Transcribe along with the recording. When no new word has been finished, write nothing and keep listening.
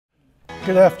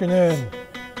Good afternoon,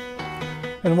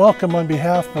 and welcome on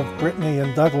behalf of Brittany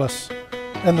and Douglas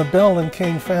and the Bell and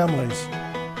Kane families.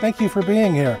 Thank you for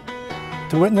being here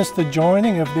to witness the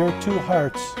joining of their two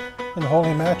hearts in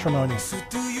holy matrimony.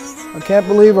 I can't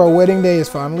believe our wedding day is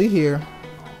finally here.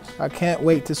 I can't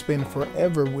wait to spend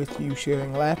forever with you,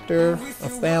 sharing laughter, a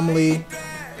family,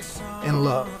 and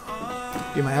love.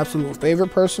 You're my absolute favorite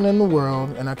person in the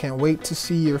world, and I can't wait to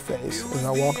see your face as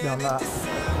I walk down the aisle.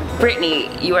 Brittany,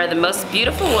 you are the most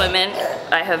beautiful woman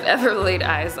I have ever laid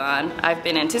eyes on. I've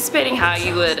been anticipating how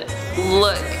you would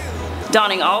look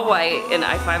donning all white, and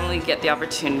I finally get the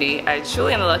opportunity. I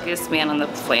truly am the luckiest man on the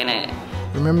planet.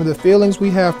 Remember the feelings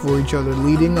we have for each other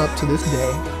leading up to this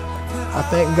day. I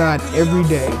thank God every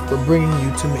day for bringing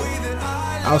you to me.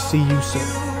 I'll see you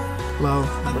soon. Love,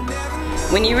 Brittany.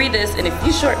 When you read this, in a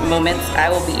few short moments, I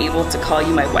will be able to call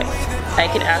you my wife. I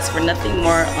could ask for nothing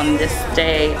more on this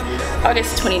day,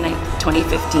 August 29th,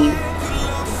 2015.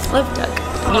 Love, Doug.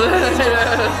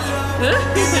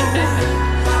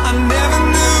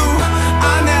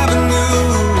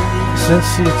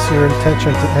 Since it's your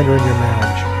intention to enter in your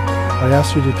marriage, I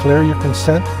ask you to declare your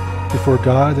consent before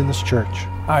God and this church.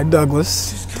 I,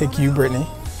 Douglas, take you, Brittany,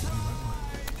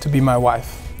 to be my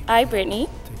wife. I, Brittany,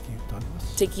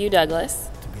 take you, Douglas,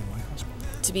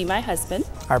 to be my husband.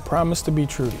 I promise to be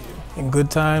true to you, in good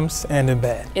times and in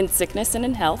bad. In sickness and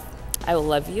in health, I will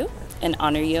love you and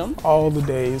honor you all the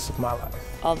days of my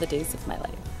life. all the days of my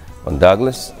life. Well,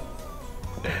 Douglas,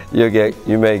 you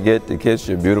may get to kiss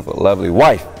your beautiful, lovely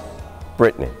wife,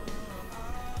 Brittany.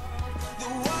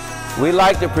 We'd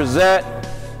like to present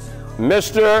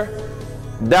Mr.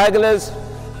 Douglas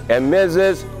and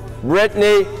Mrs.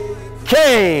 Brittany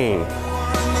Kane.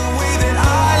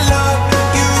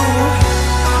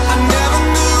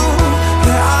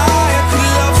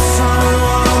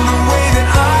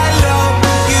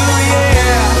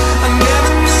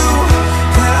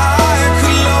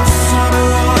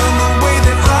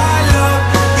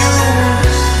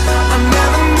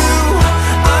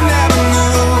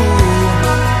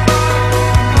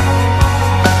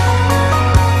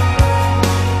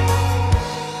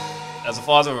 As a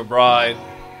father of a bride,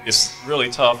 it's really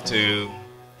tough to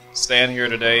stand here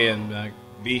today and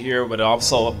be here, but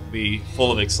also be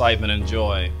full of excitement and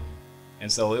joy.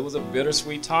 And so it was a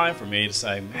bittersweet time for me to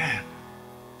say, man,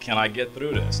 can I get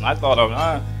through this? And I thought,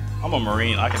 I'm a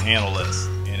Marine, I can handle this.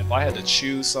 And if I had to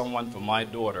choose someone for my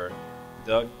daughter,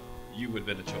 Doug, you would have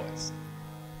been the choice.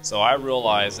 So I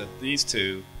realized that these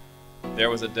two, there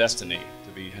was a destiny to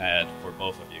be had for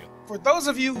both of you. For those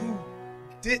of you who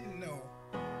didn't know,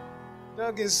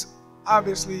 Doug is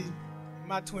obviously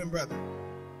my twin brother.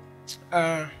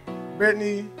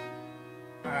 Brittany,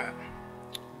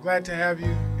 glad to have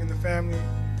you in the family.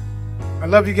 I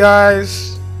love you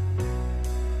guys.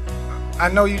 I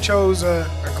know you chose a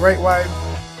great wife.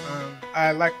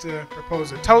 I'd like to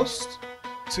propose a toast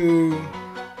to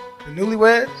the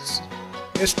newlyweds,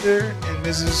 Mr. and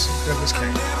Mrs. Douglas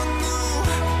Kane.